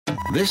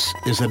This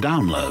is a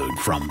download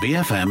from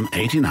BFM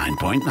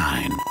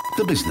 89.9,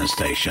 the business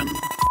station.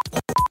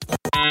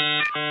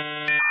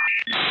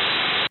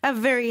 A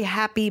very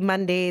happy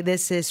Monday.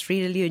 This is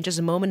Frida Liu. In just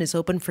a moment, it's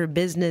open for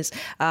business.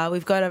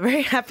 We've got a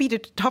very happy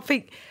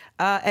topic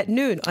at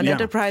noon on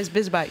Enterprise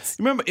Biz Bites.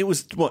 Remember, it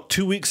was,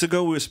 2 weeks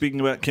ago we were speaking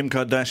about Kim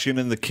Kardashian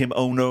and the Kim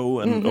Ono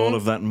and all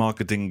of that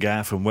marketing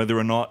gaffe and whether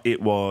or not it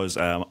was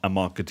a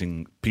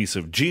marketing piece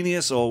of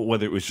genius or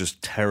whether it was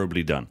just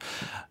terribly done.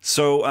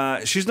 So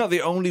she's not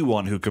the only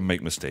one who can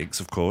make mistakes,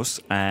 of course,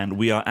 and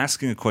we are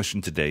asking a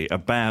question today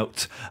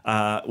about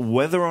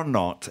whether or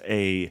not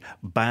a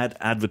bad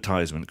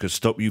advertisement could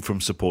stop you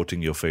from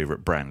supporting your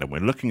favorite brand. And we're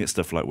looking at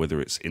stuff like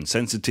whether it's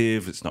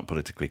insensitive, it's not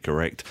politically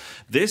correct.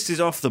 This is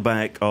off the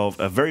back of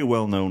a very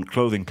well-known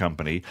clothing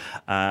company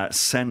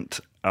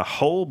sent a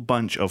whole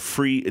bunch of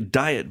free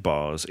diet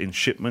bars in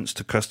shipments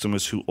to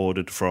customers who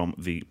ordered from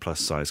the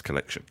plus-size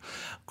collection.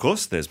 Of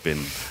course, there's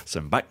been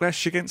some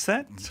backlash against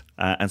that,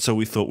 and so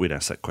we thought we'd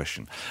ask that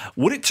question.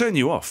 Would it turn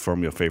you off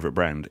from your favourite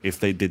brand if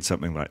they did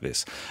something like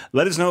this?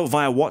 Let us know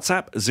via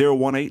WhatsApp,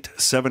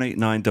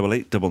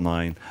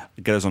 018-789-8899.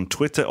 Get us on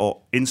Twitter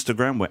or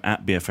Instagram. We're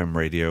at BFM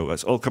Radio.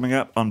 That's all coming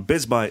up on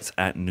Biz Bites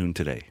at noon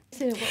today.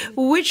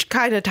 Which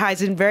kind of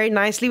ties in very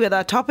nicely with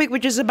our topic,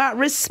 which is about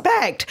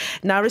respect.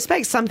 Now,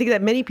 respect is something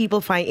that many people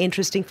find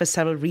interesting for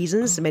several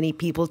reasons. Many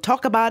people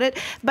talk about it,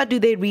 but do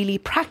they really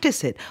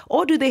practice it?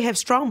 Or do they have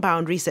strong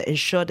boundaries that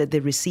ensure that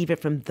they receive it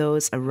from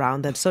those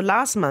around them? So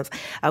last month,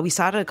 we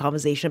started a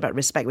conversation about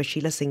respect with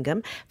Sheila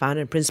Singam,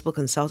 founder and principal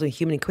consultant in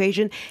Human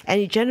Equation, and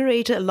it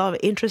generated a lot of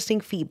interesting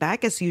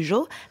feedback as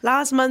usual.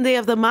 Last Monday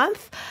of the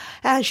month,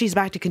 and she's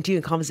back to continue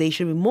a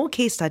conversation with more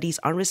case studies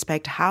on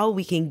respect, how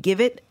we can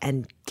give it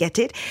and get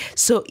it.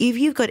 So if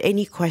you've got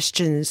any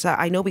questions,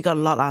 I know we got a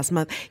lot last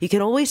month, you can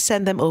always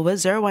send them over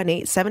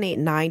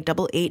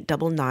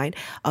 018-789-8899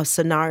 of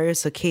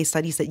scenarios or case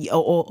studies that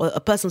or a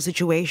personal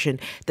situation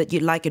that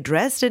you'd like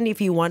addressed. And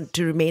if you want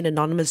to remain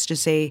anonymous,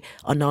 just say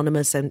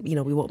anonymous and,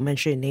 we won't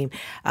mention your name.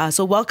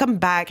 So welcome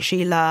back,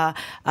 Sheila.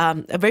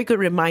 A very good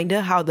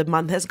reminder how the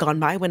month has gone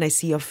by when I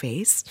see your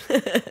face.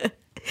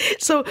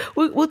 So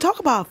we'll talk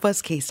about our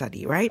first case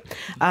study, right?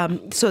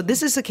 So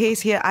this is a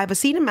case here. I have a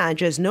senior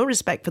manager has no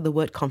respect for the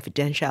word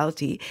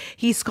confidentiality.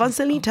 He's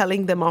constantly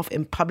telling them off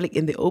in public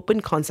in the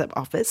open concept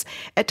office.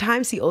 At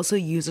times, he also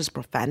uses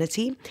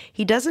profanity.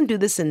 He doesn't do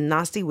this in a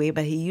nasty way,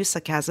 but he uses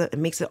sarcasm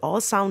and makes it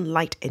all sound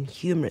light and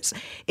humorous.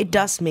 It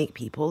does make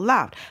people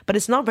laugh, but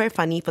it's not very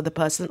funny for the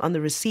person on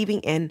the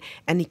receiving end,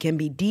 and it can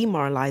be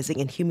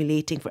demoralizing and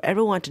humiliating for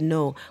everyone to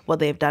know what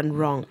they've done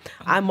wrong.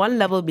 I'm one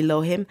level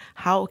below him.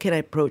 How can I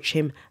approach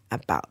him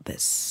about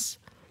this?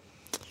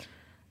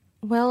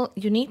 Well,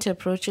 you need to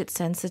approach it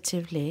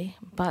sensitively,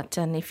 but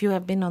if you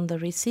have been on the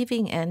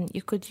receiving end,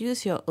 you could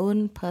use your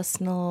own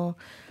personal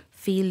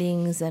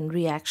feelings and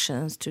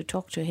reactions to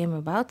talk to him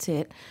about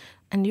it.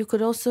 And you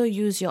could also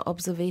use your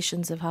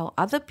observations of how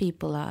other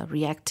people are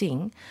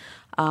reacting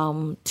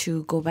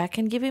to go back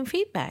and give him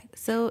feedback.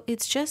 So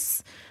it's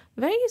just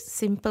very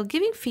simple.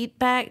 Giving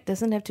feedback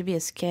doesn't have to be a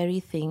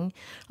scary thing.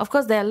 Of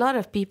course, there are a lot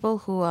of people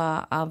who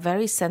are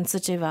very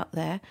sensitive out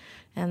there.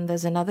 And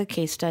there's another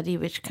case study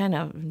which kind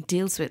of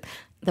deals with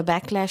the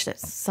backlash that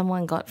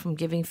someone got from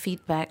giving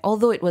feedback,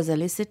 although it was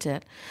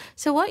elicited.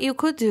 So what you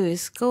could do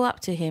is go up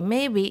to him.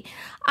 Maybe,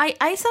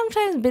 I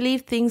sometimes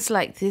believe things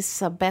like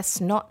this are best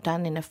not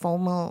done in a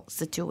formal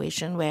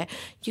situation where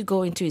you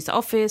go into his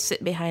office,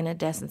 sit behind a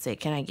desk and say,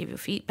 can I give you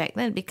feedback?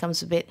 Then it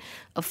becomes a bit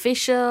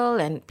official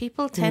and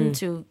people tend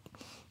to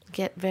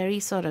get very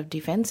sort of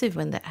defensive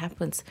when that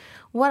happens.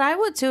 What I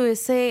would do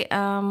is say,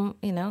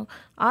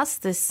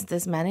 ask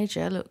this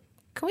manager, look,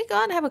 can we go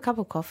out and have a cup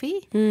of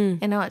coffee,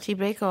 at tea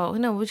break, or,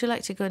 would you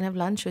like to go and have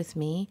lunch with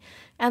me?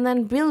 And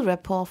then build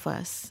rapport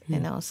first,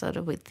 sort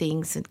of with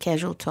things and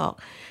casual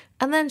talk.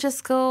 And then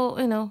just go,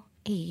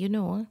 hey,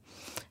 you're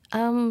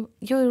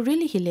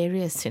really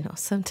hilarious,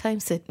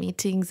 sometimes at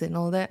meetings and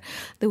all that,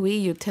 the way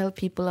you tell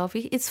people off,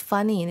 it's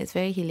funny and it's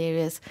very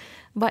hilarious.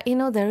 But,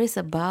 there is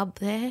a barb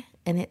there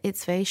and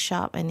it's very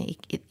sharp and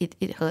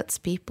it hurts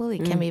people.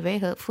 It can be very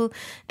hurtful.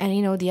 And,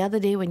 the other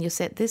day when you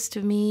said this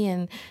to me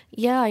and,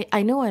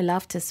 I know I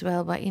laughed as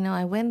well, but,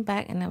 I went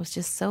back and I was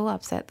just so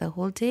upset the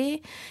whole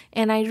day.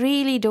 And I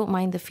really don't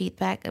mind the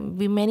feedback.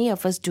 Many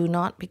of us do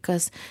not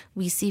because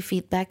we see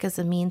feedback as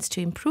a means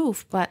to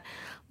improve. But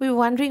we're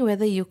wondering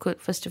whether you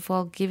could, first of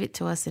all, give it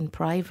to us in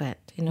private,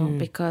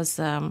 because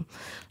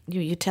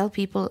you tell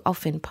people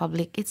off in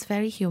public, it's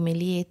very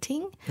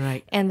humiliating.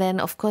 Right. And then,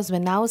 of course,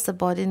 when our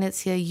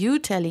subordinates hear you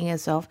telling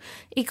us off,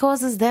 it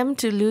causes them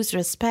to lose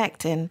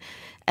respect and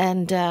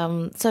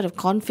sort of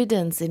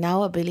confidence in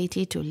our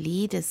ability to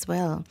lead as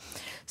well.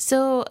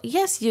 So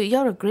yes,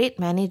 you're a great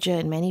manager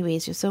in many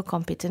ways. You're so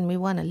competent. We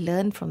want to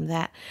learn from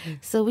that.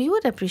 So we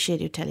would appreciate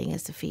you telling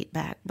us the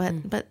feedback,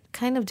 but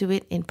kind of do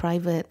it in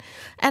private.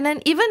 And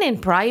then even in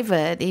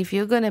private, if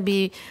you're going to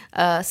be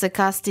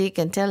sarcastic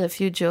and tell a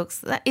few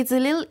jokes, it's a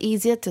little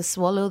easier to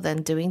swallow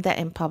than doing that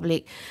in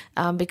public,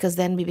 because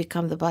then we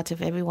become the butt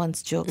of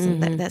everyone's jokes,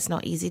 and that's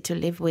not easy to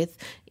live with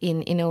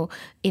in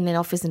an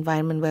office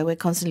environment where we're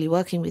constantly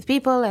working with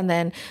people, and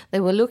then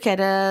they will look at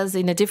us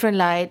in a different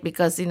light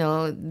because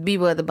we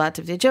were the butt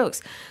of their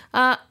jokes.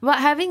 But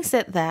having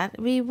said that,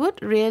 we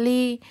would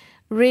really,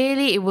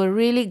 it will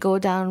really go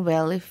down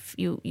well if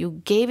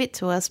you gave it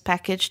to us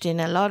packaged in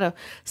a lot of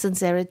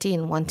sincerity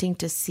and wanting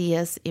to see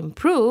us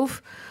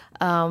improve,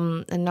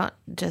 and not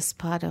just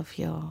part of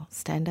your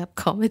stand-up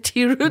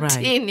comedy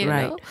routine, you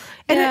know.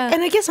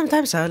 And I guess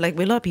sometimes, like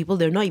with a lot of people,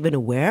 they're not even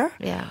aware.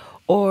 Yeah.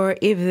 Or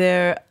if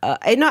they're,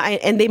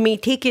 and they may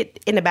take it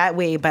in a bad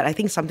way, but I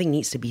think something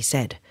needs to be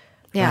said.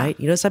 Yeah.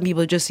 Right? Some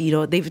people just,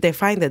 they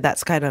find that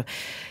that's kind of,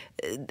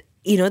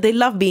 they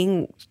love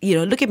being,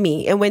 look at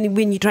me. And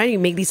when you try to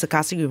make these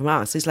sarcastic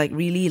remarks, it's like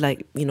really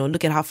like,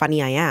 look at how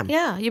funny I am.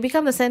 Yeah, you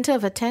become the center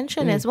of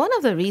attention. It's one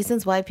of the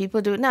reasons why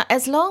people do it. Now,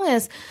 as long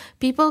as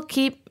people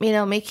keep,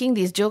 making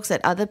these jokes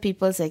at other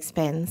people's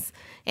expense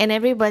and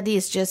everybody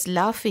is just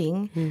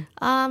laughing,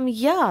 then,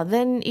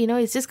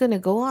 it's just going to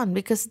go on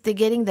because they're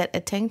getting that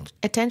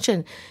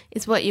attention.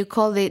 It's what you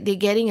call, they're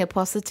getting a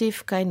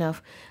positive kind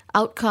of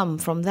outcome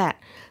from that.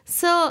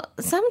 So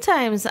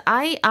sometimes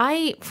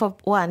I for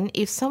one,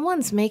 if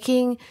someone's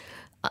making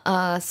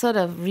sort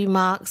of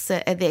remarks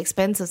at the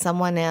expense of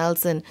someone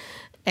else, and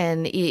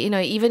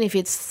even if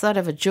it's sort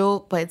of a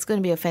joke, but it's going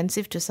to be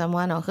offensive to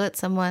someone or hurt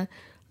someone,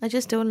 I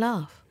just don't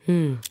laugh.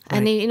 Right.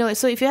 And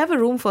so if you have a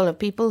room full of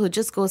people who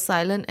just go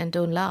silent and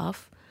don't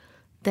laugh,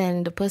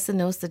 then the person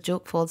knows the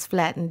joke falls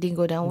flat and didn't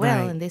go down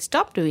well, and they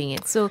stop doing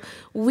it. So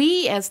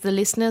we as the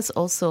listeners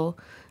also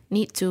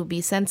need to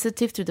be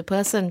sensitive to the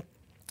person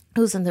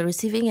who's on the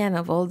receiving end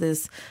of all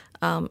this,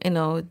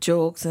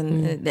 jokes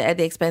and at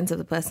the expense of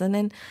the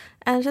person,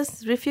 and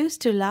just refuse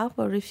to laugh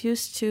or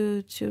refuse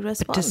to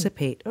respond.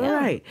 Participate. All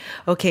right.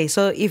 Okay.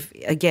 So if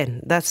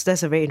again, that's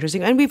a very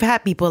interesting, and we've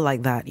had people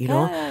like that,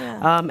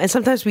 Yeah. and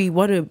sometimes we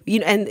want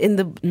to, and in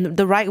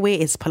the right way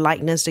is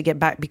politeness to get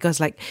back, because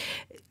like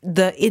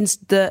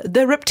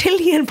the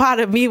reptilian part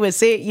of me would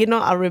say,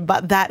 I'll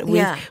rebut that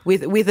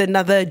with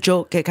another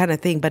joke kind of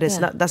thing, but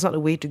that's not the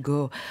way to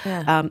go.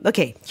 Yeah.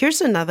 Okay,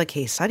 here's another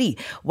case study.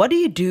 What do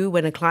you do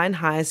when a client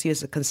hires you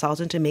as a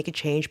consultant to make a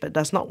change but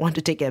does not want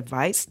to take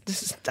advice?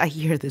 I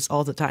hear this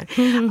all the time.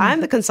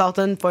 I'm the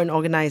consultant for an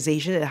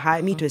organization that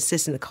hired me to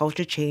assist in the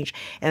culture change,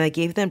 and I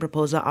gave them a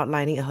proposal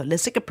outlining a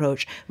holistic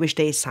approach which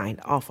they signed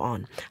off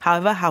on.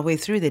 However, halfway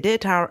through, they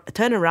did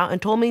turn around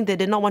and told me they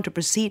did not want to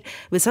proceed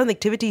with some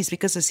activities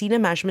because the senior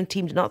management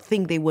team did not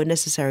think they were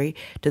necessary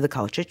to the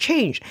culture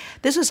change.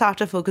 This was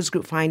after focus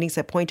group findings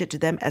that pointed to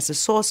them as the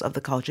source of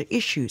the culture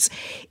issues.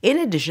 In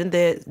addition,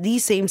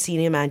 these same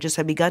senior managers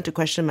have begun to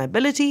question my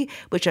ability,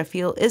 which I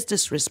feel is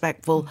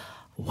disrespectful.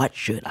 What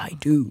should I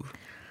do?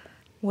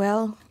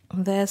 Well,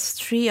 there's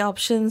three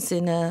options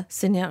in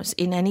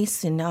any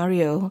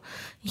scenario.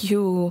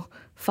 You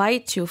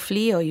fight, you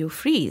flee, or you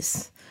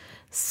freeze.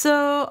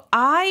 So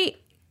I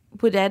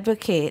would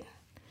advocate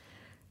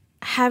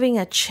having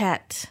a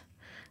chat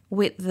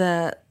with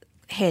the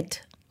head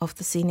of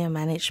the senior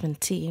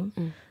management team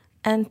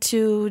and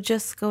to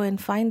just go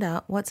and find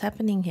out what's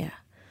happening here.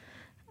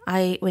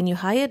 When you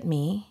hired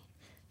me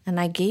and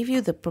I gave you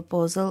the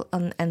proposal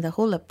and the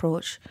whole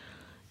approach,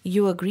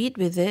 you agreed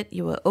with it,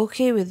 you were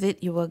okay with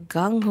it, you were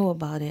gung-ho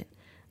about it.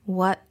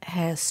 What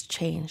has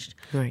changed?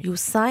 Right. You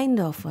signed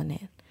off on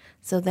it.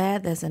 So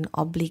there's an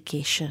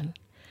obligation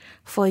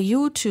for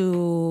you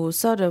to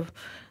sort of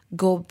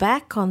go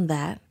back on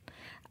that,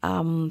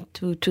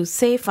 to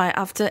say,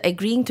 after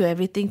agreeing to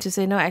everything, to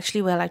say, no,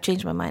 actually, I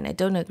changed my mind, I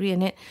don't agree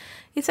on it.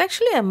 It's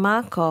actually a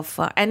mark of,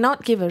 and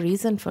not give a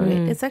reason for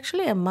it, it's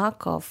actually a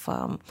mark of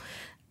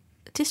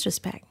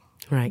disrespect.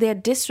 Right. They're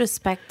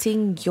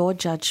disrespecting your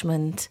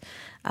judgment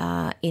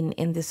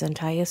in this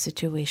entire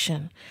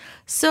situation.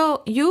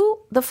 So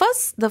the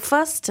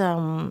first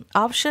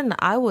option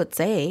I would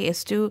say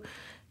is to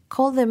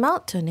call them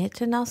out on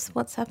it and ask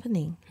what's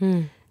happening.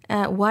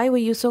 Why were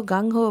you so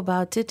gung-ho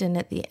about it, and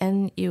at the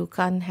end you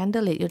can't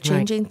handle it? You're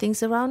changing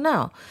things around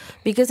now.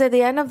 Because at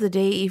the end of the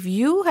day, if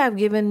you have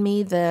given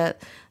me the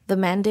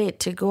mandate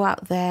to go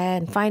out there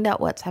and find out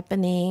what's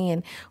happening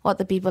and what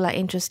the people are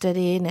interested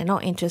in and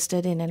not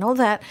interested in and all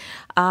that,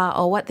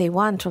 or what they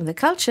want from the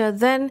culture,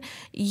 then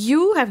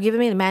you have given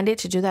me the mandate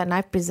to do that, and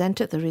I've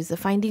presented the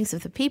findings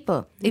of the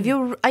people.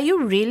 Are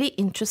you really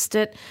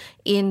interested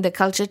in the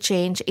culture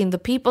change, in the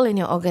people in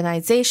your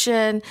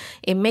organization,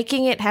 in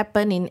making it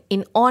happen,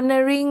 in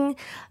honoring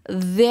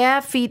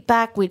their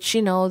feedback, which,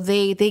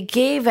 they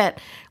gave at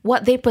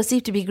what they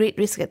perceive to be great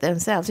risk at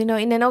themselves. In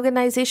an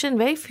organization,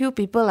 very few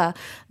people are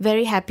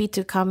very happy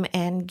to come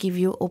and give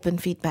you open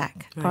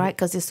feedback, all right?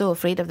 Because they're so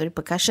afraid of the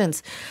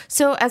repercussions.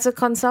 So as a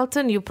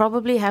consultant, you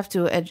probably have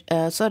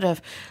to sort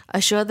of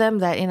assure them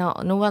that,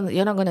 no one,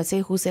 you're not going to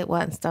say who said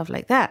what and stuff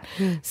like that.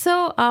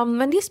 So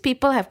when these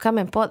people have come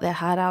and poured their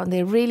heart out and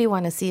they really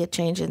want to see a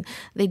change, and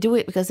they do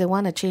it because they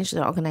want to change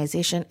their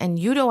organization, and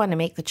you don't want to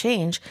make the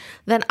change,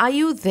 then are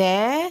you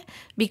there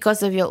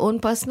because of your own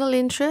personal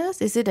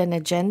interest? Is it an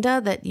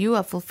agenda that you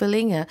are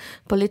fulfilling, a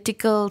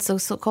political,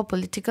 so-called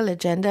political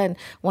agenda, and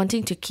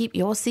wanting to keep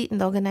your seat in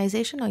the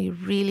organization? Or are you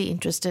really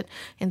interested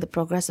in the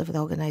progress of the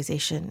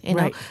organization?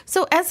 Right.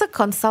 So as a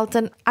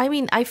consultant,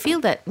 I feel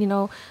that,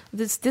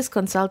 this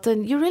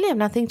consultant, you really have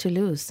nothing to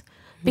lose.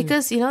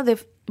 Because,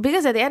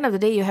 because at the end of the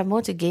day, you have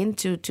more to gain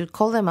to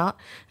call them out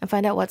and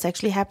find out what's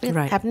actually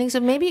happening. So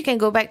maybe you can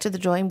go back to the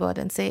drawing board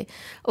and say,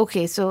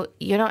 okay, so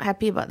you're not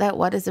happy about that.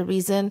 What is the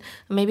reason?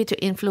 Maybe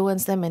to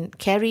influence them and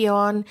carry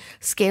on,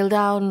 scale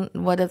down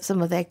what are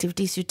some of the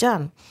activities you've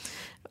done.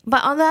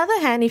 But on the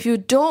other hand, if you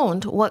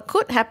don't, what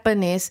could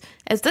happen is,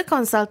 as the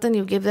consultant,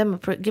 you've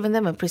given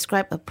them a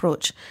prescribed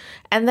approach.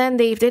 And then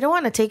if they don't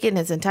want to take it in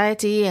its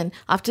entirety, and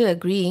after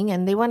agreeing,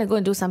 and they want to go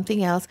and do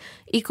something else,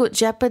 it could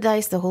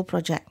jeopardize the whole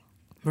project.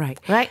 Right.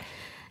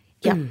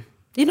 Yeah.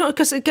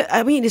 Because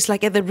it's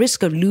like at the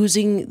risk of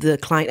losing the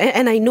client.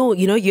 And I know,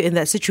 you're in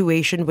that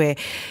situation where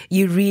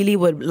you really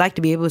would like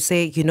to be able to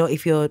say,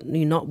 if you're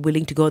not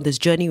willing to go on this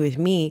journey with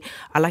me,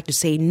 I like to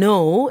say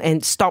no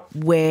and stop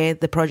where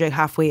the project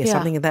halfway or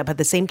something like that. But at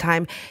the same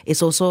time,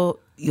 it's also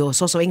your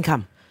source of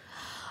income.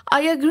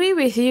 I agree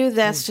with you,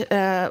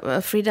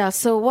 Frida.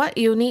 So what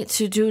you need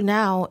to do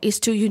now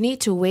is you need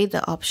to weigh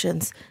the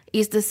options.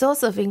 Is the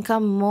source of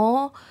income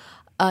more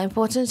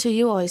important to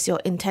you, or is your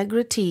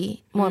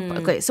integrity more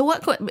okay? So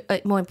what could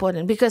be more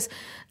important? Because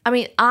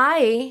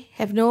I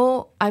have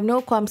no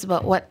qualms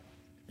about what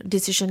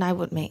decision I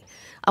would make.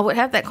 I would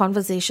have that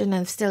conversation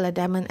and still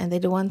adamant, and they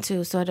don't want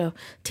to sort of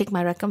take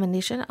my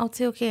recommendation. I'll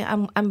say, okay,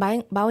 I'm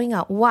bowing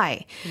out.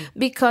 Why?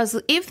 Because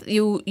if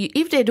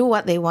they do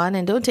what they want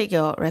and don't take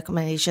your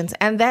recommendations,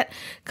 and that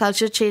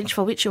culture change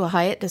for which you were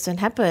hired doesn't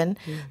happen,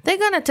 they're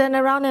going to turn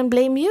around and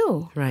blame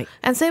you. Right.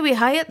 And say, we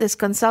hired this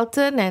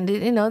consultant, and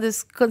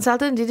this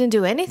consultant didn't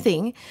do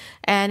anything.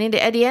 And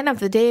at the end of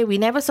the day, we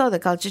never saw the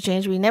culture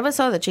change. We never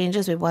saw the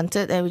changes we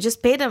wanted, and we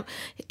just paid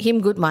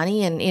him good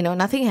money, and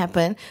nothing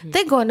happened.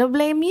 They're going to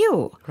blame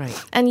you. Right.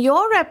 And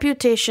your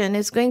reputation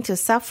is going to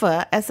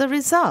suffer as a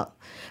result.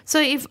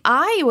 So if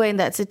I were in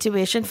that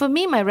situation, for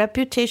me, my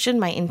reputation,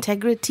 my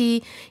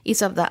integrity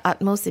is of the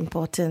utmost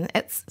importance.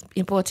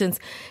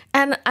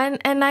 And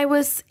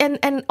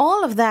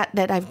all of that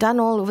I've done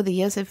all over the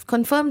years, I've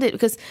confirmed it,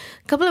 because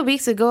a couple of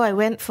weeks ago, I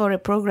went for a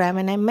program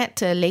and I met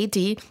a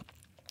lady.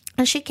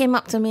 And she came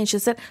up to me and she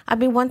said, I've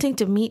been wanting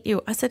to meet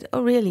you. I said,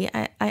 oh, really?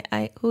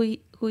 Who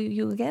are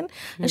you again?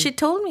 And she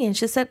told me, and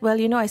she said, well,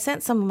 I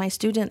sent some of my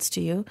students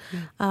to you,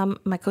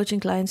 my coaching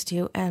clients to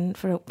you, and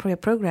for your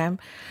program.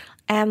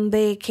 And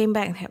they came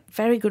back and had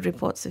very good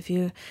reports of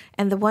you.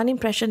 And the one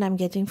impression I'm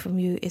getting from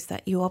you is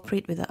that you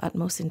operate with the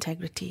utmost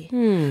integrity.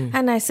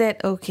 And I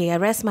said, okay, I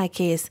rest my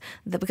case,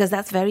 because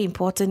that's very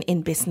important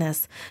in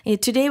business.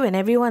 Today, when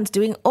everyone's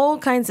doing all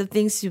kinds of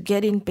things you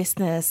get in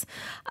business,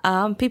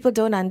 people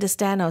don't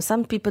understand, or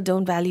some people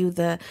don't value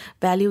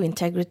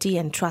integrity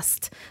and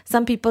trust.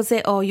 Some people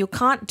say, oh, you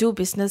can't do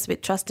business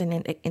with trust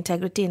and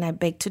integrity, and I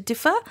beg to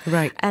differ.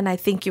 Right. And I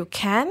think you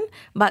can,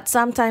 but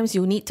sometimes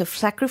you need to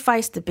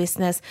sacrifice the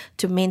business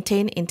to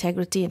maintain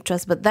integrity and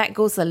trust. But that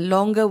goes a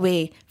longer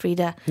way,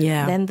 Frida,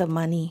 than the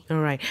money. All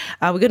right.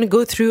 We're going to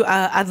go through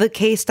other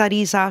case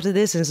studies after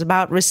this. It's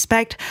about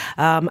respect.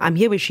 I'm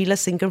here with Sheila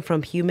Singam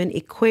from Human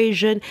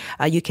Equation.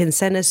 You can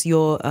send us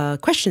your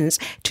questions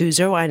to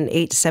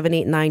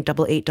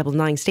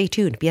 018-789-8899. Stay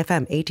tuned.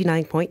 BFM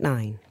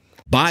 89.9.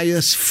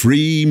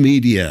 Bias-free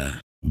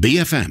media.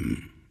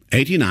 BFM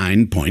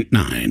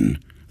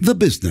 89.9. The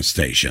business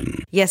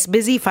station. Yes,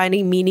 busy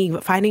finding meaning,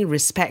 finding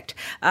respect.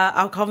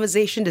 Our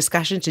conversation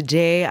discussion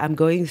today, I'm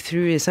going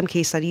through some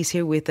case studies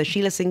here with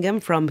Sheila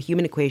Singam from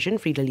Human Equation,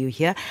 Frida Liu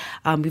here.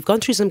 We've gone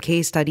through some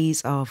case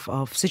studies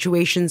of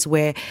situations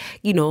where,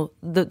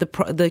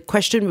 the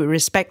question with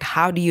respect,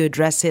 how do you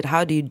address it?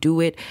 How do you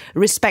do it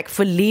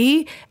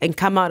respectfully and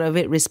come out of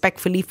it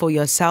respectfully for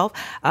yourself?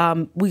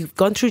 We've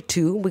gone through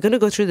two. We're going to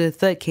go through the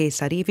third case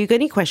study. If you've got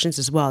any questions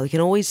as well, you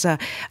can always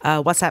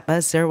WhatsApp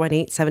us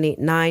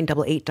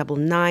 018-789-8899.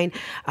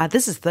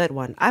 This is the third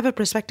one. I have a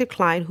prospective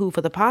client who for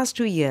the past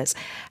 2 years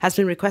has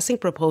been requesting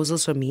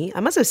proposals from me.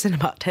 I must have sent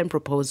about 10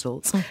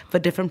 proposals for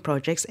different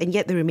projects, and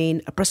yet they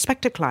remain a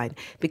prospective client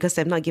because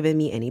they've not given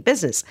me any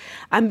business.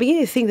 I'm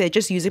beginning to think they're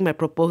just using my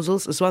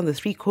proposals as one of the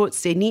 3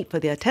 quotes they need for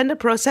their tender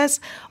process,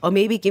 or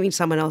maybe giving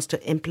someone else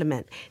to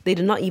implement. They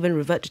did not even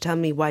revert to tell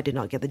me why I did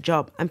not get the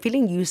job. I'm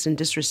feeling used and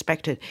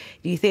disrespected.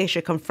 Do you think I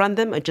should confront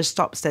them or just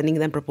stop sending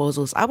them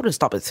proposals? I would have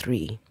stopped at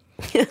 3.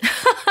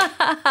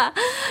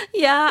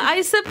 Yeah,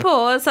 I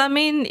suppose. I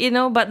mean,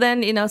 but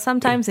then,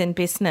 sometimes in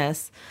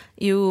business,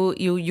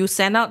 you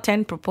send out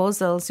 10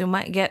 proposals, you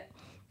might get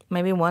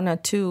maybe one or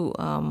two,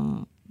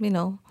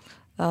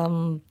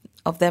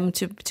 of them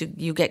to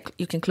you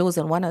can close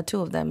on one or two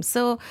of them.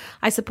 So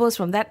I suppose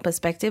from that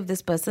perspective,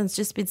 this person's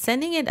just been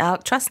sending it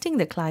out, trusting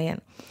the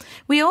client.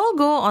 We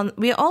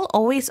all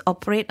always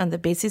operate on the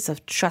basis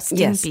of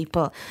trusting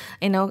people,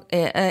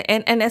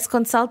 and as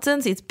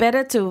consultants, it's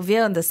better to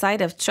veer on the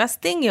side of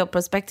trusting your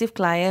prospective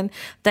client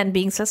than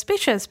being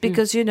suspicious,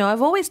 because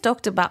I've always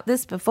talked about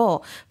this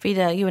before,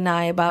 Frida, you and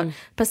I, about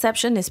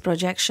perception is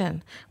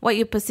projection. What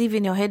you perceive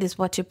in your head is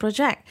what you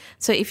project.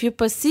 So if you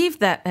perceive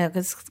that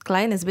this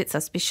client is a bit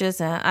suspicious,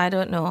 I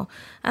don't know,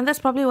 and that's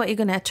probably what you're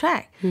going to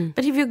attract.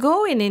 But if you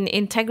go in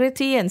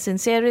integrity and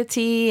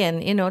sincerity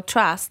and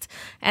trust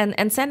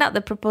and send out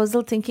the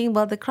proposal thinking,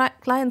 well, the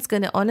client's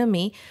going to honor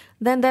me,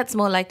 then that's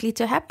more likely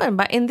to happen.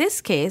 But in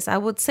this case, I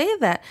would say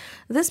that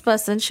this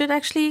person should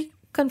actually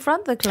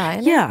confront the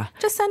client. Yeah,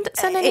 just send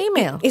an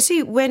email. You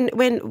see, when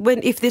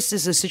if this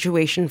is a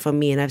situation for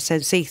me, and I've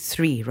said say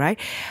 3, right?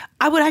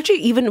 I would actually,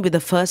 even with the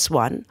first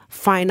one,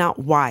 find out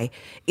why.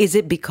 Is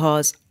it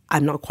because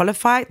I'm not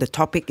qualified, the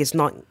topic is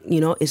not,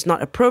 is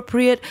not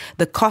appropriate,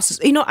 the cost is,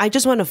 I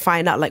just want to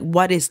find out, like,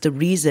 what is the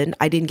reason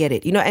I didn't get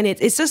it, and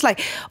it's just like,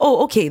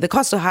 oh, okay, the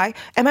costs are high.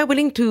 Am I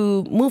willing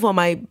to move on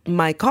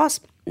my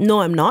cost?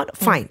 No, I'm not.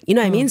 Fine. You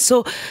know what I mean?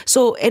 So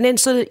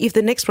if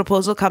the next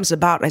proposal comes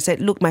about, I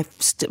said, look,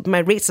 my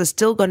rates are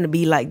still going to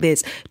be like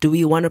this. Do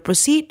we want to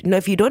proceed?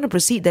 If you don't want to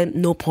proceed, then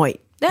no point.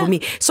 For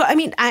me. So, I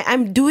mean,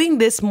 I'm doing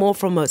this more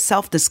from a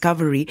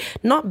self-discovery,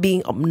 not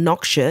being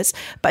obnoxious,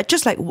 but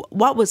just like,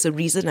 what was the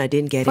reason I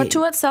didn't get it?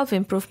 Towards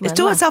self-improvement. It's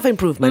towards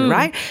self-improvement,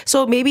 right?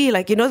 So maybe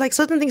like, like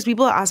certain things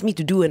people ask me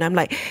to do, and I'm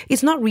like,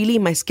 it's not really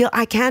my skill.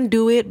 I can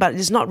do it, but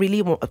it's not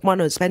really want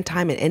to spend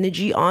time and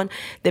energy on.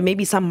 There may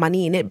be some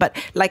money in it, but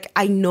like,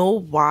 I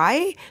know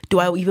why. Do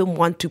I even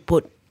want to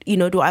put,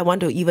 do I want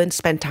to even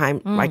spend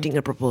time writing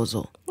a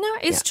proposal? No,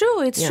 it's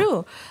true. It's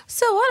true.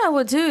 So what I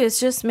would do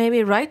is just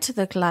maybe write to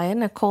the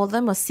client or call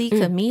them or seek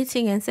a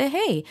meeting and say,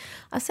 hey,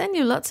 I send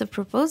you lots of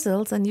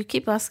proposals and you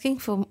keep asking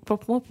for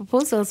more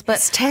proposals.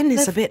 But 10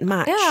 is a bit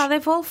much. Yeah,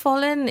 they've all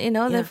fallen,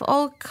 they've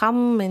all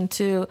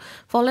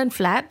fallen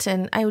flat.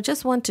 And I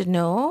just want to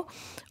know,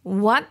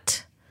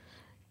 what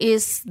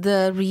is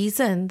the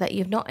reason that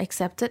you've not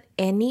accepted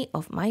any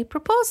of my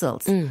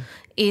proposals?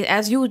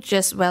 As you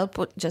just well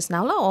put just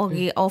now, or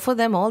you offer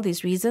them all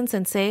these reasons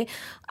and say,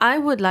 I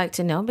would like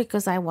to know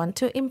because I want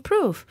to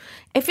improve.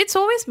 If it's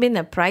always been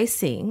a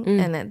pricing,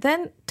 and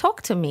then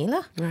talk to me.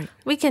 Right.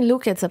 We can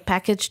look at a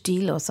package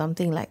deal or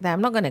something like that.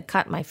 I'm not going to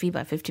cut my fee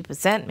by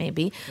 50%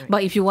 maybe,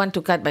 but if you want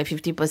to cut by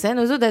 50%,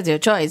 also that's your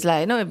choice.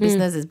 Like, if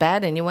business is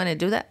bad and you want to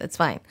do that, that's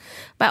fine.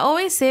 But I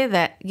always say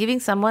that giving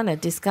someone a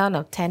discount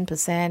of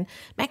 10%,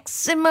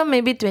 maximum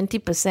maybe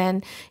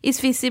 20% is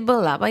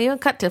feasible. But you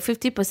cut to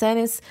 50%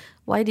 is,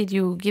 why did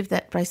you give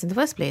that price in the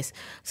first place?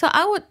 So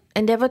I would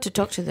endeavor to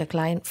talk to the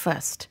client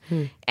first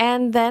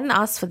and then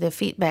ask for their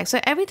feedback. So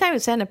every time you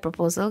send a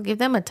proposal, give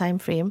them a time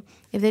frame.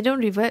 If they don't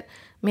revert,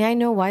 may I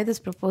know why this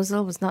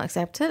proposal was not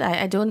accepted?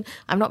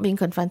 I'm not being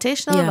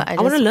confrontational, but I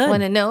just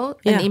want to know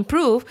and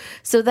improve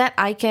so that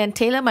I can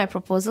tailor my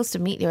proposals to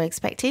meet your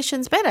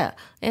expectations better,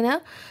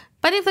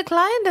 But if the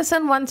client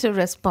doesn't want to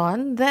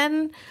respond,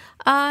 then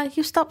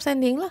you stop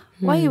sending.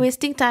 Why are you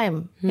wasting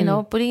time,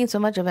 putting in so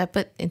much of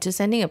effort into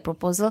sending a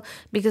proposal?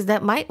 Because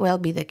that might well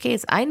be the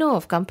case. I know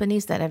of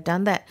companies that have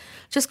done that.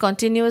 Just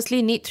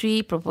continuously need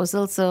 3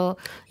 proposals. So,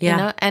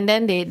 and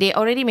then they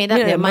already made up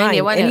their mind.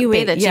 They want to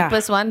pay the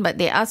cheapest one, but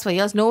they ask for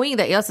yours, knowing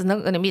that yours is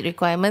not going to meet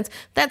requirements.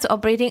 That's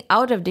operating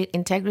out of the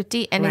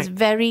integrity and is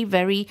very,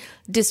 very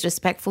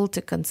disrespectful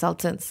to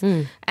consultants.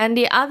 And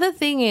the other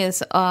thing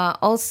is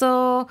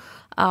also...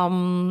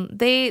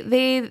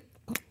 they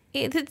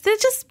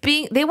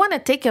want to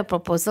take your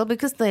proposal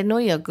because they know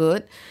you're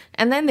good,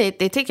 and then they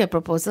take your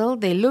proposal,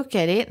 they look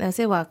at it and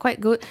say, wow, quite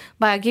good,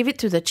 but I give it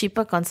to the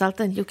cheaper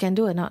consultant. You can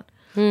do or not?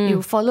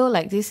 You follow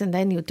like this and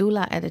then you do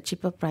at a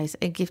cheaper price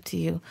and give to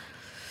you.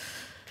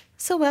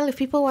 So, well, if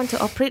people want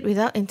to operate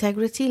without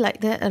integrity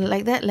like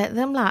that, let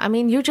them. I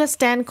mean, you just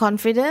stand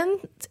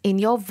confident in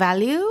your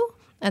value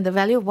and the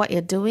value of what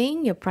you're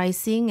doing, your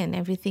pricing and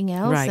everything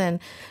else. Right. And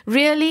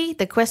really,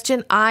 the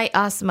question I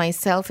ask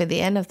myself at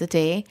the end of the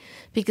day,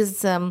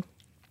 because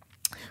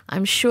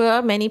I'm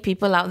sure many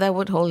people out there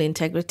would hold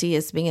integrity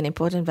as being an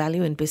important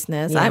value in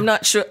business. I'm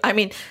not sure. I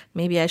mean,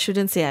 maybe I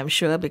shouldn't say I'm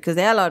sure, because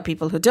there are a lot of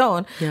people who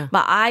don't. Yeah.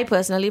 But I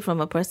personally,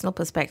 from a personal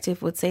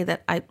perspective, would say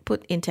that I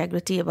put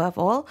integrity above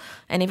all.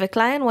 And if a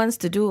client wants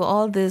to do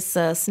all this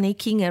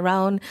snaking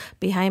around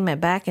behind my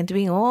back and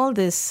doing all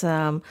this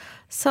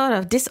sort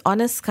of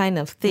dishonest kind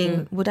of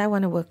thing, would I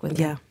want to work with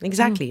them? Yeah,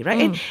 exactly,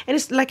 right? And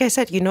it's like I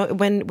said,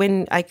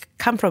 when I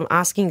come from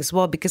asking as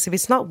well, because if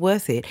it's not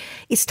worth it,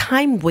 it's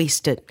time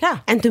wasted. Yeah.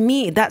 And to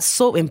me, that's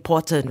so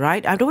important,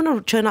 right? I don't want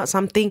to churn out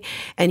something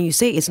and you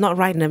say it's not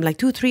right, and I'm like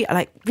 2, 3,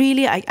 like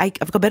really,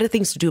 I've got better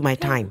things to do with my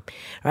time,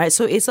 right?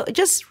 So it's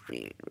just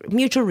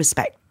mutual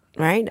respect.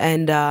 right?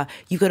 And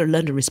you got to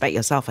learn to respect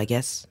yourself, I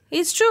guess.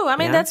 It's true. I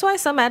mean, Yeah. that's why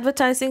some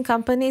advertising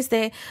companies,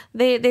 they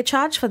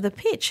charge for the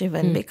pitch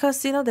even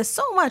because, there's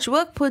so much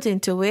work put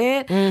into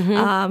it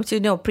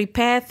to,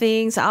 prepare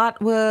things,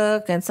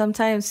 artwork, and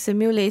sometimes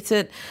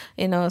simulated,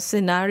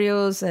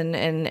 scenarios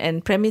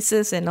and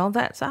premises and all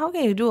that. So how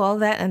can you do all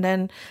that and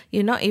then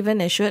you're not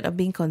even assured of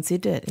being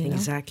considered?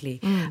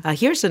 Exactly.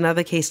 Here's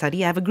another case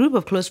study. I have a group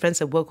of close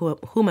friends at work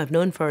whom I've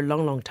known for a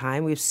long, long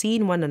time. We've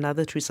seen one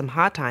another through some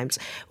hard times.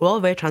 We're all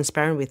very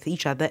transparent with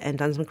each other and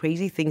done some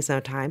crazy things in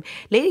our time.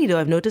 Lately, though,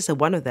 I've noticed that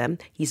one of them,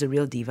 he's a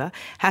real diva,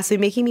 has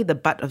been making me the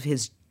butt of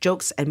his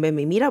jokes, and when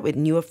we meet up with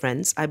newer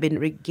friends, have been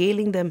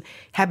regaling them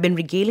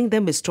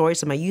with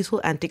stories of my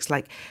youthful antics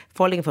like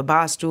falling off a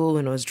bar stool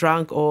when I was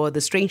drunk or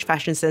the strange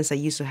fashion sense I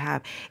used to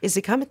have. It's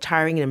become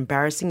tiring and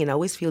embarrassing, and I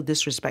always feel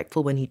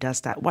disrespectful when he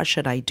does that. What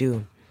should I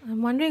do?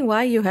 I'm wondering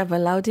why you have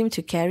allowed him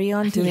to carry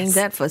on doing Yes.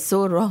 that for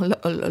so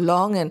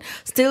long and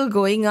still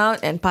going out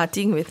and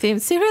partying with him.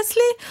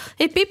 Seriously?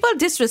 If people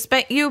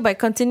disrespect you by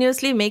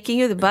continuously making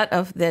you the butt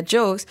of their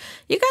jokes,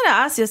 you got to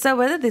ask yourself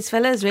whether this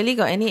fella has really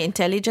got any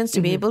intelligence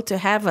to be able to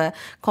have a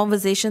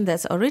conversation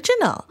that's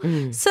original.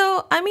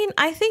 So, I mean,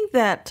 I think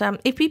that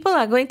if people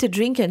are going to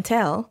drink and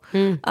tell,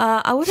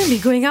 I wouldn't be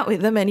going out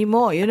with them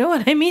anymore. You know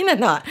what I mean or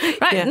not?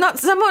 Right? Yeah.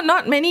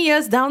 Not many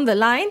years down the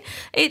line.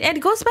 It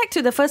goes back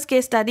to the first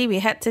case study we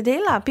had today.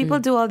 People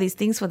do all these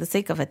things for the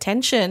sake of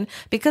attention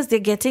because they're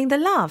getting the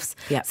laughs.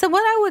 Yeah. So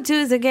what I would do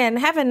is, again,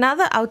 have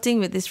another outing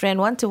with this friend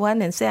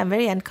one-to-one and say, I'm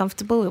very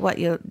uncomfortable with what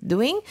you're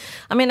doing.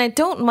 I mean, I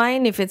don't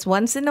mind if it's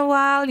once in a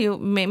while you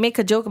may make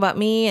a joke about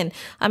me and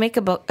I make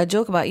a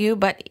joke about you,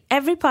 but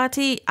every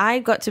party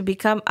I've got to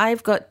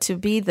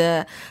be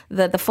the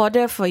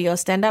fodder for your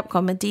stand-up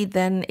comedy,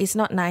 then it's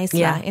not nice.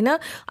 Yeah.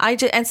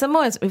 And some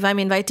more, if I'm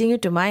inviting you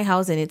to my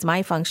house and it's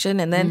my function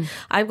and then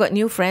I've got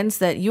new friends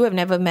that you have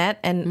never met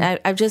and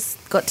I've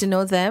just got to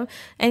know them,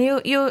 and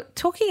you're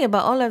talking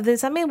about all of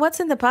this. I mean, what's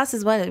in the past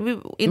is what in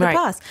the Right.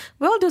 past.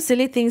 We all do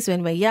silly things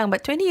when we're young,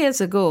 but 20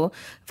 years ago,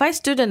 if I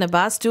stood on a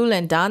bar stool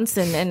and danced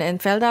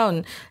and fell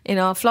down,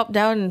 flopped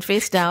down and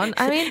face down,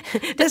 I mean,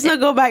 Let's not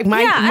go back my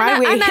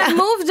way. and I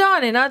moved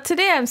on.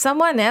 Today I'm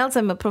someone else.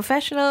 I'm a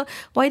professional.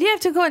 Why do you have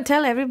to go and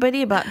tell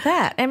everybody about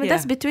that? I mean, Yeah.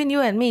 that's between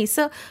you and me.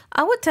 So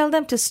I would tell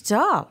them to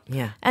stop.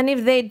 Yeah. And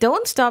if they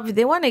don't stop, if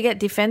they want to get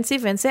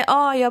defensive and say,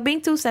 "Oh, you're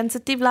being too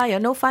sensitive, lah. You're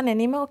no fun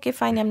anymore." Okay,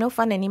 fine. I'm no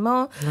fun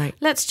anymore. Right.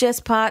 Let's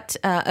just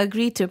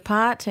agree to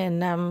part,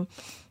 and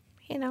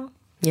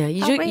Yeah,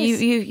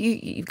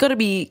 you've got to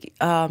be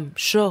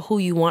sure who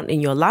you want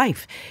in your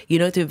life,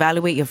 to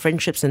evaluate your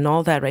friendships and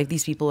all that, right? If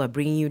these people are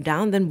bringing you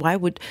down, then why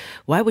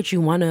would you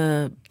want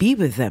to be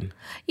with them?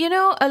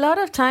 A lot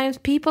of times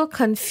people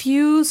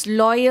confuse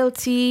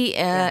loyalty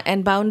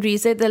and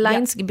boundaries. The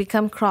lines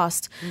become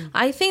crossed.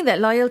 I think that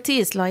loyalty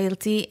is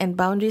loyalty and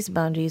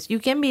boundaries. You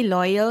can be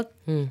loyal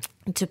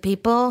to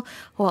people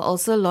who are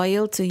also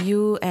loyal to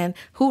you and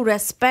who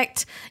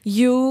respect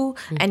you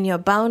and your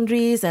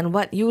boundaries and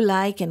what you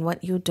like and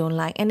what you don't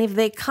like. And if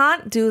they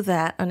can't do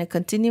that on a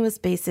continuous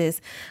basis,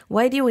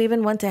 why do you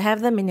even want to have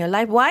them in your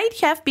life? Why do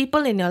you have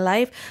people in your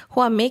life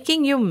who are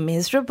making you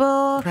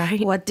miserable, Right.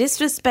 who are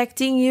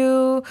disrespecting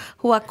you,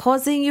 who are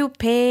causing you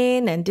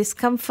pain and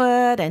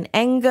discomfort and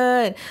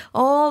anger and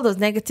all those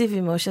negative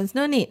emotions?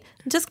 No need.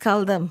 Just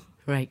cull them.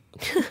 Right.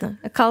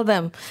 Call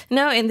them.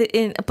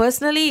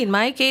 Personally, in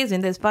my case,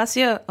 in this past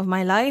year of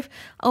my life,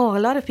 a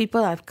lot of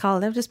people I've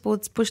called them, just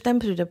push them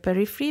to the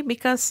periphery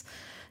because,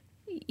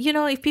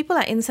 if people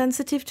are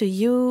insensitive to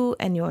you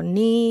and your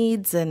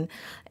needs and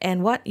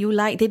what you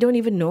like, they don't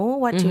even know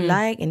what you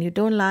like and you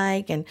don't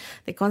like, and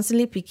they're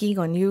constantly picking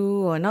on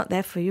you or not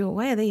there for you.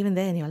 Why are they even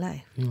there in your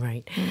life?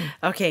 Right.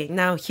 Okay,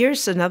 now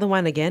here's another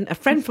one again. A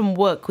friend from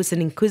work who's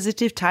an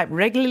inquisitive type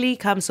regularly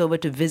comes over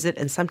to visit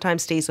and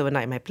sometimes stays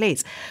overnight at my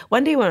place.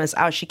 One day when I was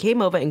out, she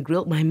came over and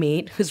grilled my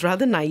maid, who's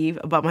rather naive,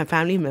 about my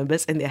family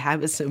members and their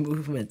habits and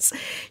movements.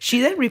 She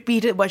then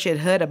repeated what she had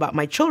heard about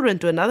my children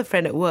to another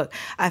friend at work.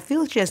 I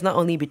feel she has not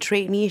only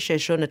betrayed me, she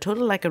has shown a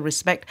total lack of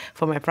respect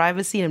for my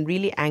privacy, and I'm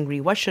really angry.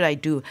 What should I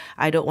do?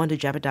 I don't want to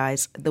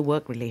jeopardize the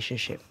work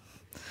relationship.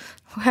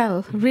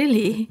 Well,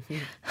 really?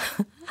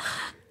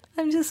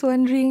 I'm just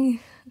wondering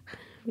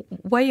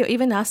why you're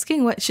even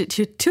asking what should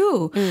you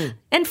do.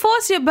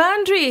 Enforce your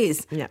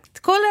boundaries. Yeah.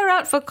 Call her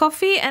out for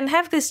coffee and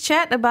have this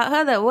chat about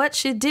her that what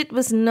she did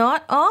was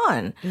not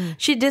on.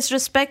 She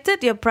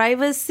disrespected your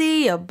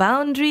privacy, your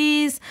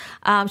boundaries.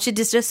 She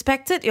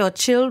disrespected your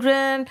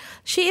children.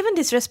 She even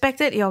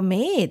disrespected your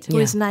maid, who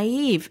is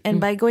naive, and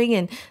by going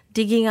and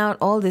digging out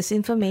all this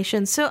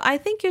information. So I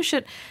think you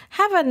should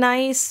have a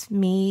nice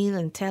meal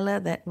and tell her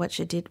that what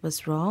she did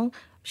was wrong.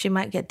 She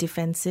might get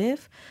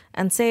defensive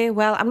and say,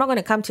 well, I'm not going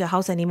to come to your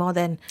house anymore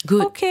then.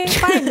 Good. Okay,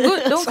 fine,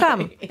 good, don't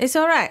come. It's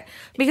all right.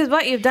 Because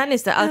what you've done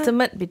is the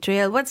ultimate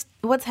betrayal.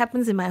 What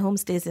happens in my home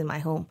stays in my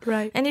home.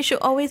 Right. And it should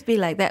always be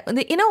like that.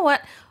 You know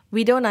what?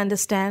 We don't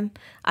understand.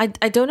 I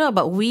don't know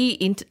about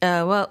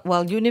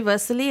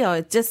universally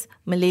or just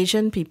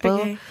Malaysian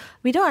people. Okay.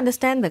 We don't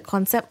understand the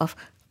concept of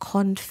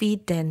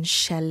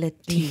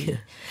confidentiality.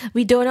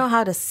 We don't know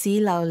how to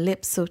seal our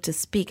lips, so to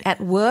speak.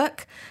 At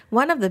work,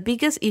 one of the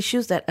biggest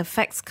issues that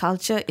affects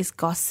culture is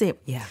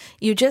gossip. Yeah.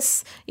 You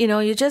just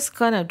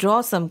kind of draw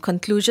some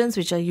conclusions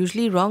which are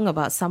usually wrong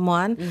about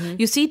someone.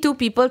 You see two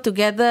people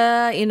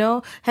together,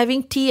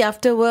 having tea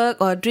after work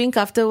or drink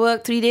after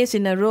work 3 days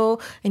in a row,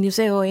 and you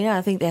say,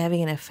 I think they're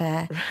having an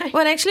affair. Right.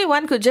 Well, actually,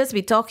 one could just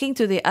be talking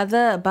to the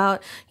other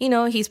about,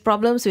 his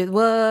problems with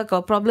work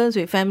or problems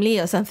with family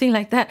or something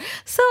like that.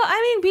 So,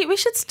 we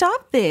should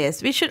stop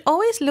this. We should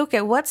always look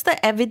at what's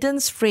the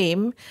evidence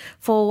frame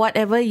for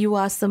whatever you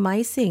are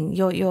surmising,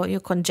 you're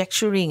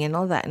conjecturing and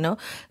all that, no?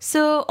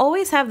 So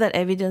always have that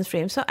evidence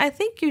frame. So I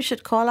think you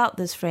should call out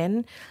this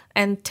friend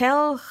and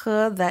tell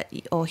her that,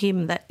 or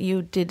him, that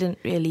you didn't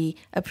really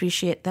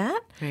appreciate that.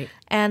 Right.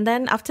 And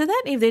then after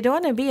that, if they don't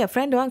want to be a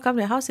friend, don't want to come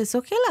to your house, it's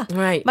okay lah.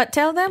 Right. But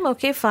tell them,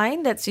 okay,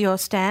 fine, that's your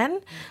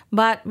stand.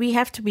 But we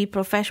have to be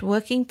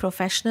working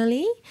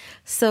professionally.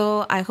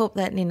 So I hope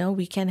that,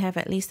 we can have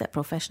at least that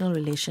professional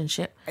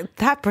relationship.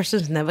 That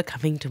person's never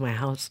coming to my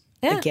house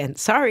Yeah. again.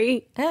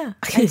 Sorry. Yeah,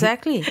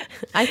 exactly.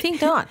 I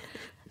think not.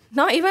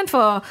 Not even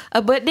for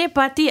a birthday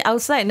party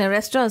outside in a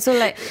restaurant. So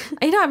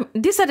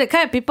these are the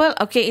kind of people,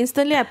 okay,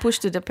 instantly I push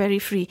to the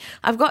periphery.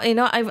 I've got,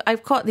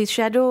 I've caught these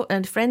shadow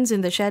and friends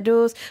in the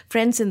shadows,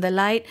 friends in the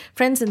light.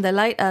 Friends in the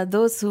light are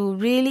those who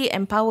really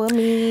empower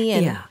me.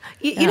 And, Yeah.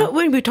 You know,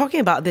 when we're talking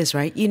about this,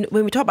 right,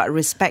 when we talk about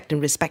respect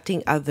and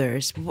respecting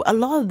others, a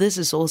lot of this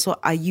is also,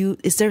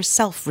 is there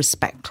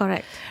self-respect?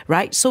 Correct.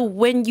 Right? So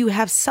when you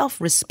have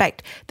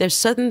self-respect, there's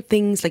certain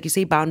things, like you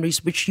say,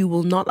 boundaries, which you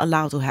will not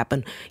allow to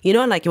happen.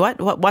 Like what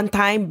one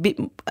time,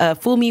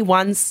 fool me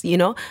once,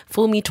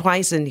 fool me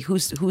twice, and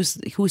who's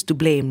to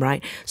blame,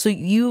 right? So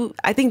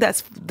I think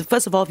that's,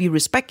 first of all, if you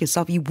respect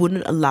yourself, you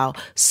wouldn't allow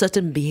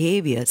certain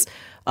behaviors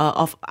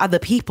of other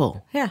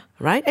people. Yeah.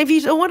 Right? If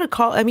you don't want to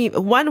call,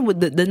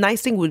 the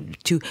nice thing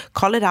would to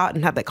call it out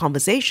and have that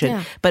conversation.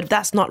 Yeah. But if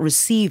that's not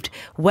received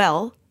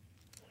well,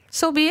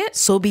 so be it.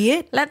 so be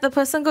it. Let the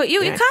person go. You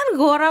can't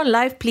go around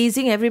life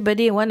pleasing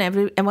everybody and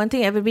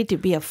wanting everybody to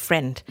be a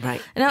friend.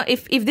 Right. Now,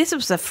 if this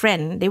was a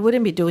friend, they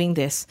wouldn't be doing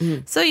this.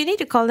 So you need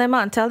to call them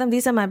out and tell them,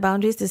 these are my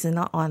boundaries, this is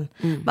not on.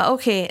 But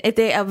okay, if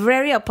they are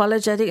very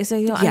apologetic and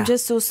say, I'm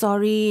just so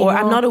sorry. Or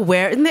I'm not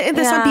aware. And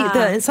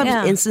there's some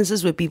Yeah.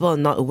 instances where people are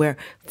not aware.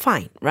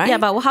 Fine, right? Yeah,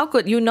 but how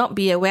could you not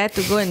be aware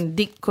to go and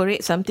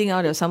decorate something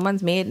out of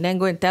someone's made and then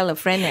go and tell a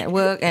friend at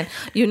work and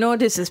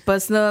this is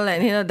personal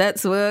and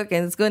that's work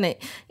and it's going to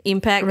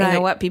impact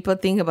what people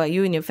think about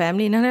you and your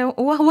family. No,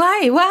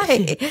 why?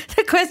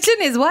 The question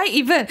is why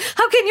even?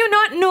 How can you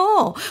not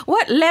know?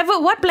 What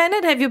level, what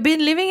planet have you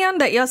been living on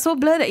that you're so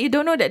blurred that you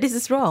don't know that this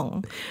is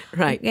wrong?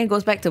 Right. It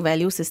goes back to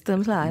value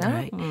systems.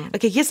 Right.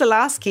 Okay, here's the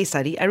last case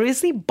study. I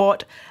recently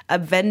brought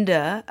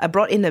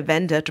in a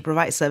vendor to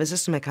provide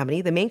services to my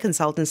company. The main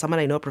consultant is someone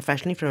I know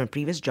professionally from a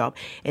previous job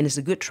and is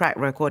a good track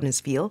record in his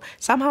field.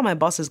 Somehow my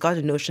boss has got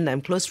a notion that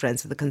I'm close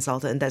friends with the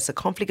consultant and there's a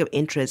conflict of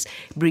interest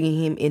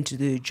bringing him into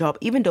the job,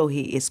 even though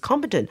he is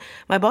competent.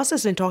 My boss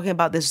has been talking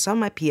about this with some of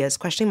my peers,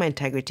 questioning my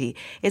integrity.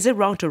 Is it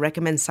wrong to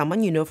recommend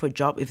someone for a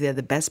job if they're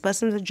the best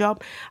person for the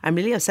job? I'm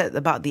really upset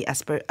about the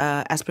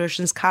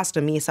aspirations cast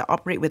on me as I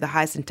operate with the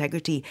highest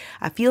integrity.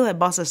 I feel my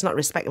boss does not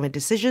respect my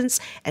decisions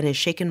and has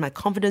shaken my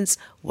confidence.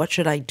 What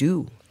should I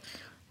do?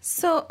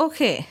 So,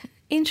 okay.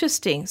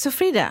 Interesting. So,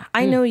 Frida,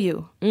 I know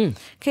you.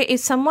 Okay,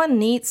 if someone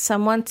needs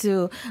someone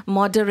to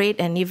moderate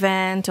an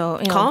event or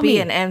be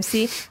an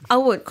MC, I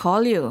would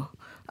call you.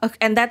 Okay,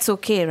 and that's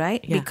okay,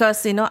 right? Yeah.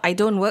 Because, I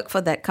don't work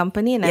for that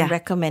company and I'm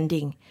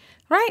recommending.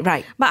 Right?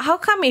 Right. But how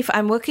come if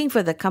I'm working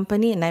for the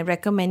company and I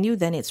recommend you,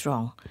 then it's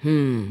wrong?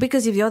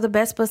 Because if you're the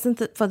best person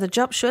for the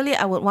job, surely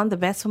I would want the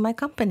best for my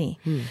company.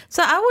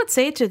 So I would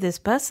say to this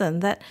person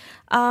that,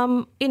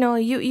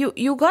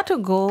 you got to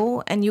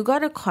go and you got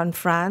to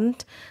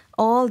confront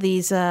all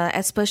these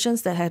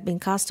aspersions that have been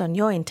cast on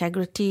your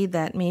integrity,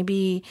 that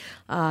maybe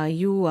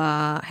you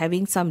are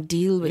having some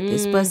deal with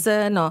this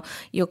person, or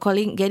you're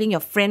getting your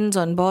friends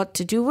on board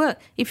to do work.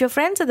 If your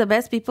friends are the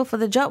best people for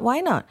the job, why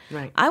not?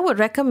 Right. I would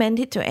recommend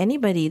it to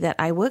anybody that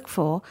I work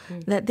for,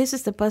 that this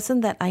is the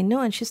person that I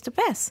know and she's the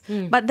best.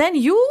 But then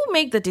you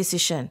make the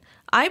decision.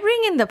 I bring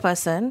in the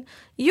person,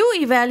 you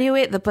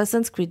evaluate the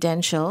person's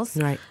credentials,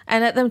 Right.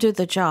 and let them do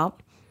the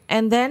job.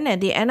 And then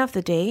at the end of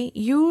the day,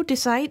 you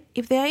decide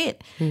if they are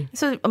it.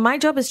 So my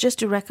job is just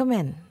to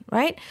recommend,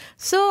 right?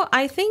 So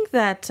I think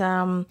that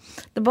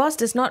the boss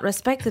does not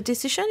respect the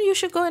decision. You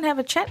should go and have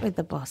a chat with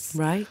the boss.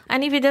 Right.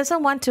 And if he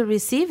doesn't want to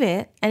receive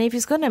it, and if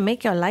he's going to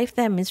make your life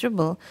there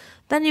miserable,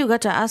 then you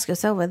got to ask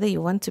yourself whether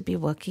you want to be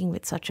working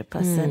with such a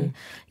person.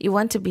 You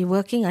want to be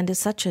working under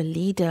such a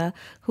leader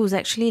who's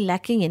actually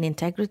lacking in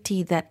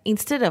integrity, that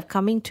instead of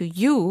coming to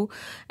you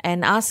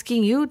and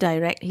asking you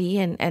directly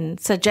and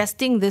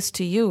suggesting this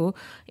to you,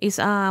 is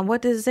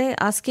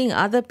asking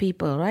other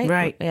people, right?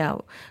 Right. Yeah.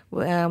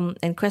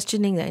 And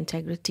questioning their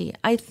integrity.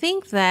 I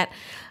think that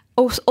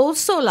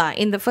also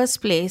in the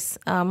first place,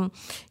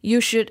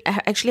 you should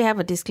actually have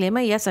a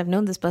disclaimer. Yes, I've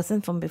known this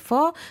person from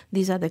before.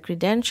 These are the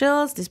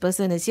credentials. This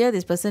person is here.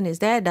 This person is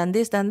there. Done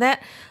this, done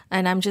that.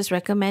 And I'm just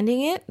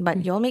recommending it.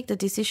 But you'll make the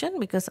decision,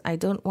 because I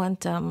don't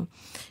want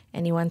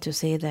anyone to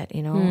say that,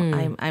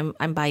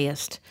 I'm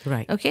biased.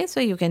 Right. Okay, so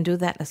you can do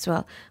that as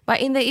well.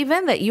 But in the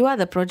event that you are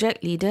the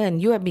project leader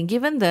and you have been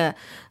given the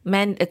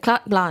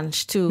carte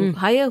blanche to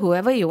hire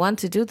whoever you want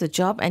to do the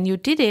job, and you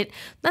did it,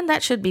 then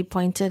that should be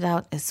pointed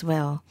out as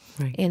well.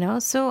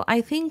 Right. So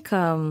I think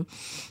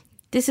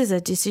this is a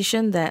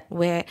decision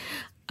where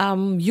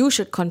you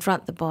should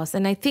confront the boss.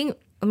 And I think,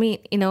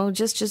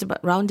 just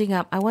about rounding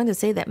up, I want to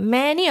say that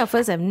many of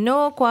us have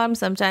no qualms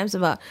sometimes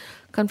about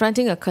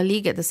confronting a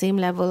colleague at the same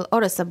level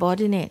or a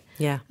subordinate.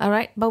 Yeah. All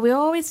right. But we're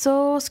always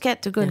so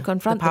scared to go and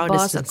confront the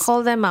boss or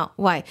call them out.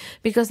 Why?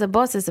 Because the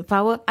boss is the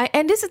power.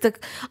 And this is the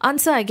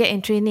answer I get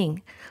in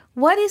training.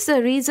 What is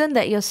the reason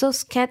that you're so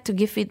scared to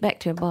give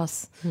feedback to your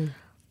boss?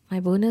 My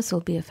bonus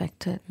will be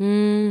affected.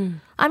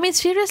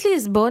 Seriously,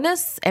 is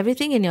bonus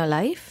everything in your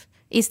life?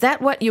 Is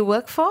that what you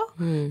work for?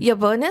 Your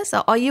bonus?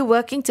 Or are you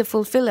working to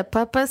fulfill a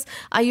purpose?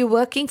 Are you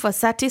working for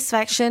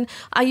satisfaction?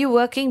 Are you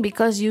working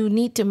because you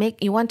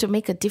want to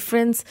make a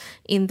difference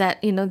in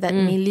that, that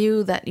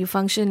milieu that you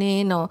function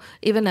in, or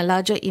even a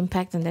larger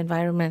impact on the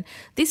environment?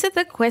 These are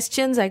the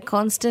questions I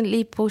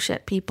constantly push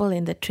at people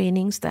in the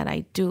trainings that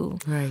I do.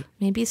 Right.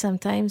 Maybe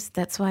sometimes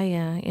that's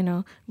why,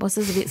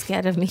 bosses are a bit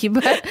scared of me.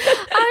 But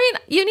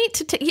you need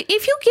to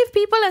if you give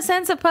people a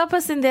sense of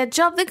purpose in their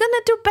job, they're going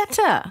to do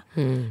better,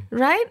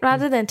 right?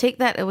 Rather than take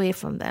that away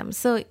from them.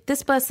 So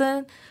this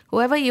person,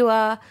 whoever you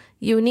are,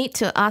 you need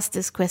to ask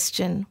this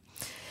question.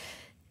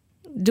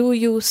 Do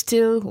you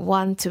still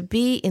want to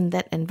be in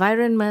that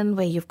environment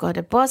where you've got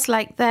a boss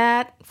like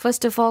that?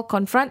 First of all,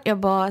 confront your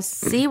boss,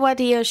 see what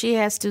he or she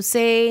has to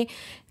say.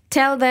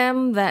 Tell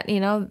them that,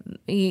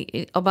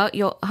 about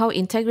how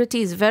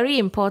integrity is very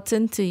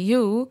important to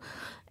you.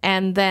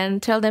 And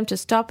then tell them to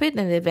stop it.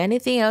 And if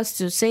anything else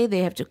to say, they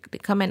have to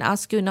come and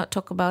ask you, not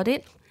talk about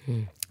it.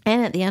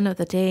 And at the end of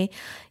the day,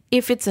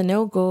 if it's a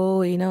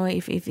no-go,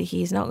 if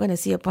he's not going to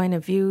see a point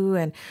of view,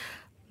 and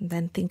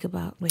then think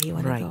about where you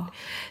want to go.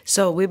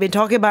 So we've been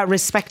talking about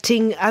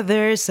respecting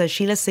others.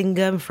 Sheila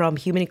Singam from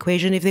Human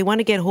Equation. If they want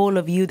to get hold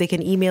of you, they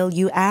can email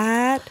you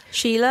at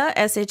Sheila,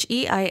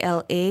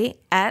 SHEILA,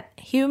 at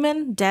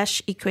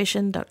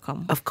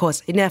human-equation.com. Of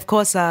course. And of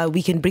course,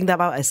 we can bring that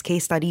out as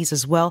case studies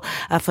as well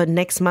for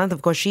next month.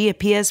 Of course, she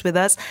appears with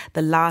us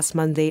the last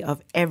Monday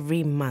of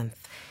every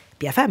month.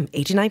 BFM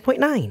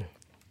 89.9.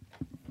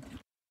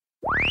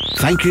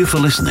 Thank you for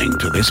listening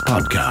to this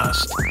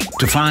podcast.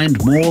 To find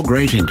more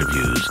great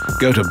interviews,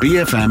 go to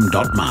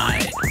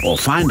bfm.my or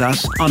find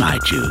us on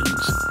iTunes.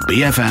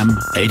 BFM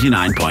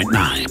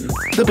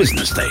 89.9, the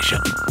business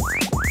station.